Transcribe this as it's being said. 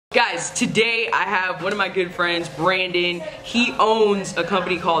Guys, today I have one of my good friends, Brandon. He owns a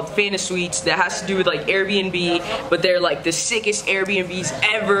company called FantaSuites that has to do with like Airbnb, but they're like the sickest Airbnbs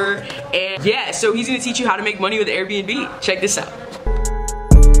ever. And yeah, so he's gonna teach you how to make money with Airbnb. Check this out.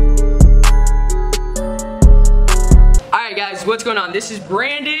 Alright guys, what's going on? This is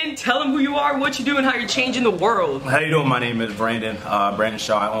Brandon. Tell him who you are, what you do, and how you're changing the world. How you doing? My name is Brandon. Brandon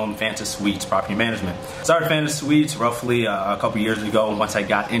Shaw. I own FantaSuites Property Management. Started FantaSuites roughly a couple years ago once I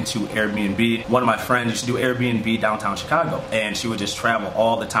got into Airbnb. One of my friends used to do Airbnb downtown Chicago, and she would just travel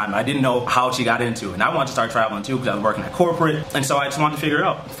all the time. I didn't know how she got into it, and I wanted to start traveling too because I was working at corporate, and so I just wanted to figure it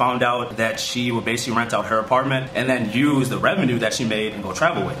out. Found out that she would basically rent out her apartment and then use the revenue that she made and go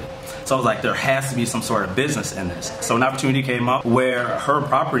travel with it. So I was like, there has to be some sort of business in this. So an opportunity came up where her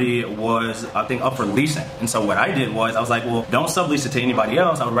property was, I think, up for leasing. And so what I did was, I was like, well, don't sublease it to anybody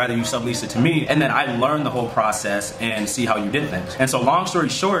else. I would rather you sublease it to me. And then I learned the whole process and see how you did things. And so long story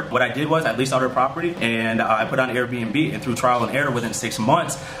short, what I did was I leased out her property and I put on Airbnb, and through trial and error within 6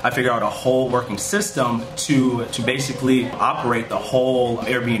 months, I figured out a whole working system to basically operate the whole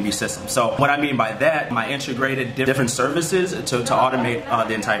Airbnb system. So what I mean by that, I integrated different services to automate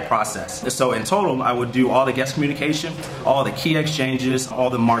the entire process. So in total, I would do all the guest communication, all the key exchanges,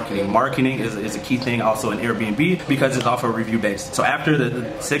 all the marketing. Marketing is a key thing also in Airbnb because it's off a review based. So after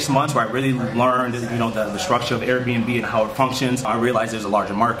the 6 months where I really learned, the structure of Airbnb and how it functions, I realized there's a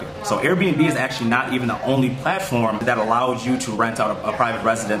larger market. So Airbnb is actually not even the only platform that allows you to rent out a private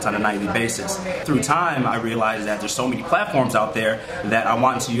residence on a nightly basis. Through time, I realized that there's so many platforms out there that I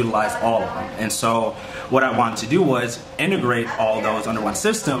wanted to utilize all of them. And so what I wanted to do was integrate all those under one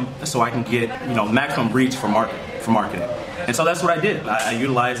system so I can get maximum reach for marketing. And so that's what I did. I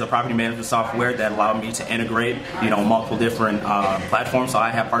utilized a property management software that allowed me to integrate, multiple different platforms. So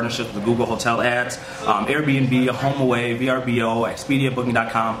I have partnerships with Google Hotel Ads, Airbnb, HomeAway, VRBO, Expedia,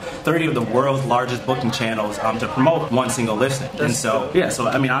 Booking.com, 30 of the world's largest booking channels to promote one single listing. And so, yeah, so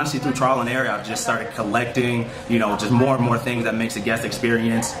I mean, honestly, through trial and error, I've just started collecting, just more and more things that makes the guest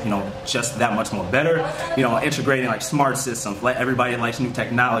experience, just that much more better. Integrating like smart systems. Everybody likes new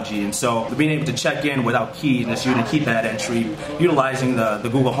technology, and so being able to check in without keys and just using a keypad entry. Utilizing the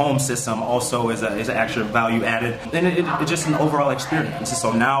Google Home system also is an extra value added, and it's just an overall experience.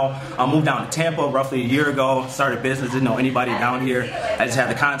 So now I moved down to Tampa roughly a year ago, started business, didn't know anybody down here. I just had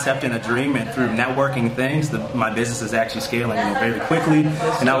the concept and a dream, and through networking things, my business is actually scaling very quickly,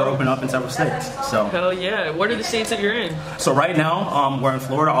 and now we're opening up in several states. So hell yeah! What are the states that you're in? So right now we're in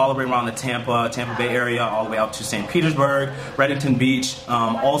Florida, all the way around the Tampa Bay area, all the way out to St. Petersburg, Reddington Beach,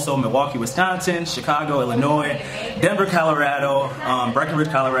 also Milwaukee, Wisconsin, Chicago, Illinois, Denver, Colorado, Breckenridge,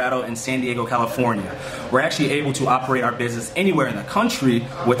 Colorado, and San Diego, California. We're actually able to operate our business anywhere in the country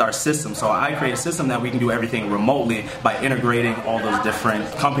with our system. So I create a system that we can do everything remotely by integrating all those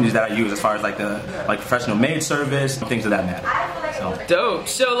different companies that I use, as far as like professional maid service and things of that matter. So. Dope.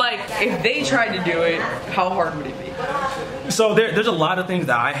 So like, if they tried to do it, how hard would it be? So there's a lot of things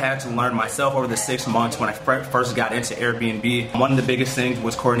that I had to learn myself over the 6 months when I first got into Airbnb. One of the biggest things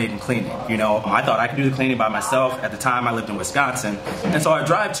was coordinating cleaning. I thought I could do the cleaning by myself. At the time, I lived in Wisconsin, and so I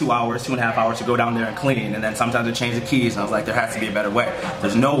drive 2 hours, 2.5 hours to go down there and clean, and then sometimes I change the keys, and I was like, there has to be a better way.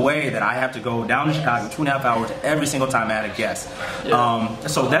 There's no way that I have to go down to Chicago 2.5 hours every single time I had a guest. Yeah.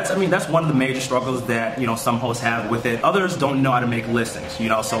 So that's one of the major struggles that some hosts have with it. Others don't know how to make listings.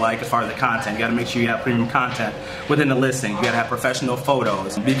 So like as far as the content, you got to make sure you have premium content within the listing. You got to have professional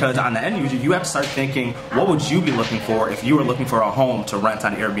photos, because on the end user, you have to start thinking, what would you be looking for if you were looking for a home to rent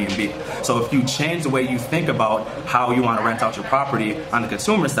on Airbnb? So if you change the way you think about how you want to rent out your property on the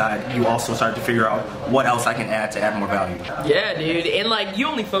consumer side, you also start to figure out what else I can add to add more value. Yeah, dude, and like you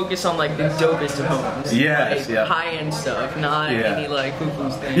only focus on like the dopest of homes. Yes, like, high-end stuff, not any like poo-poo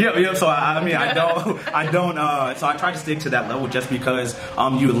things. Yeah. So I don't. So I try to stick to that level just because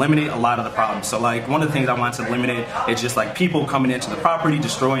you eliminate a lot of the problems. So like one of the things I want to eliminate is just like people coming into the property,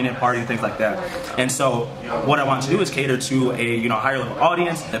 destroying it, partying, things like that. And so what I want to do is cater to a higher level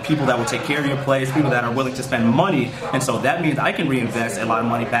audience, the people that will take care of your place, people that are willing to spend money, and so that means I can reinvest a lot of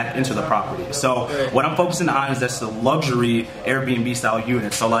money back into the property. So what I'm focusing on is that's the luxury Airbnb style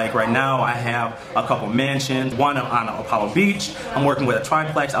unit. So like right now I have a couple mansions, one on Apollo Beach. I'm working with a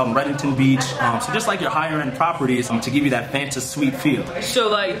triplex out in Reddington Beach. So just like your higher end properties, to give you that FantaSuite feel. So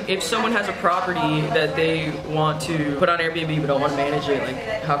like if someone has a property that they want to put on Airbnb but don't want to manage it,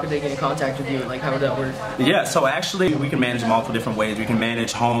 like how could they get in contact with you? Like how would that work? Yeah, so actually we can manage multiple different ways. We can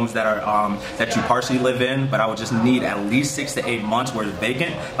manage homes that are that you partially live in, but I would just need at least 6 to 8 months where it's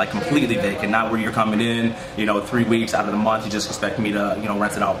vacant, like completely vacant, not where you're coming in, 3 weeks out of the month, you just expect me to,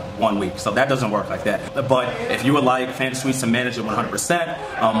 rent it out 1 week. So that doesn't work like that. But if you would like FantaSuites to manage it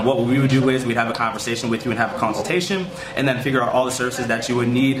 100%, what we would do is we'd have a conversation with you and have a consultation, and then figure out all the services that you would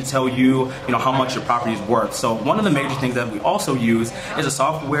need to tell you, how much your property is worth. So one of the major things that we also use is a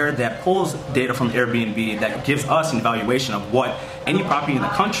software that pulls data from Airbnb that gives us an evaluation of what any property in the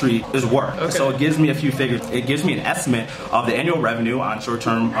country is worth. Okay. So it gives me a few figures. It gives me an estimate of the annual revenue on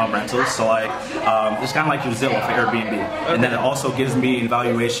short-term rentals. So like it's kind of like your Zillow for Airbnb. Okay. And then it also gives me an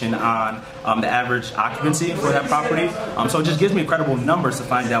evaluation on the average occupancy for that property. So it just gives me credible numbers to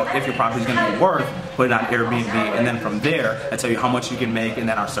find out if your property is going to be worth putting it on Airbnb, and then from there I tell you how much you can make and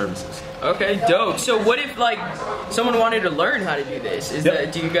then our services. Okay, dope. So what if like someone wanted to learn how to do this?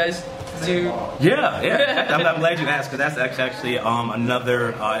 Do you guys do? Yeah. I'm glad you asked, because that's actually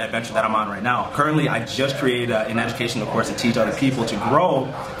another adventure that I'm on right now. Currently, I just created an educational course to teach other people to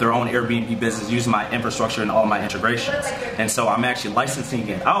grow their own Airbnb business using my infrastructure and all my integrations. And so I'm actually licensing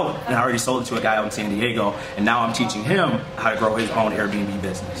it out, and I already sold it to a guy out in San Diego, and now I'm teaching him how to grow his own Airbnb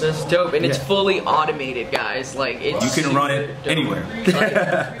business. That's dope, and it's fully automated, guys. Like it's you can run it anywhere.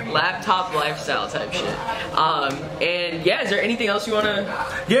 Like, laptop lifestyle type shit. And yeah, is there anything else you want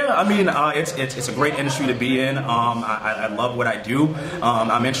to? Yeah, I mean, it's a great industry to be in. I love what I do.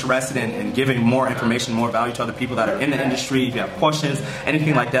 I'm interested in giving more information, more value to other people that are in the industry. If you have questions,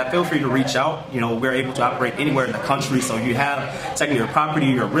 anything like that, feel free to reach out. We're able to operate anywhere in the country. So you have secondary property,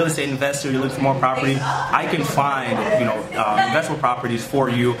 you're a real estate investor, you're looking for more property, I can find investment properties for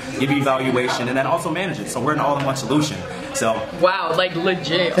you, give you evaluation, and then also manage it. So we're an all-in-one solution. So wow, like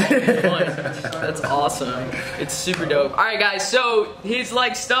legit. That's awesome. It's super dope. All right, guys. So his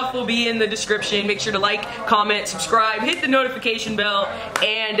stuff will be in the description. Make sure to like, comment, subscribe, hit the notification bell,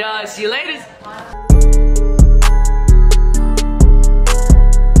 and see you later.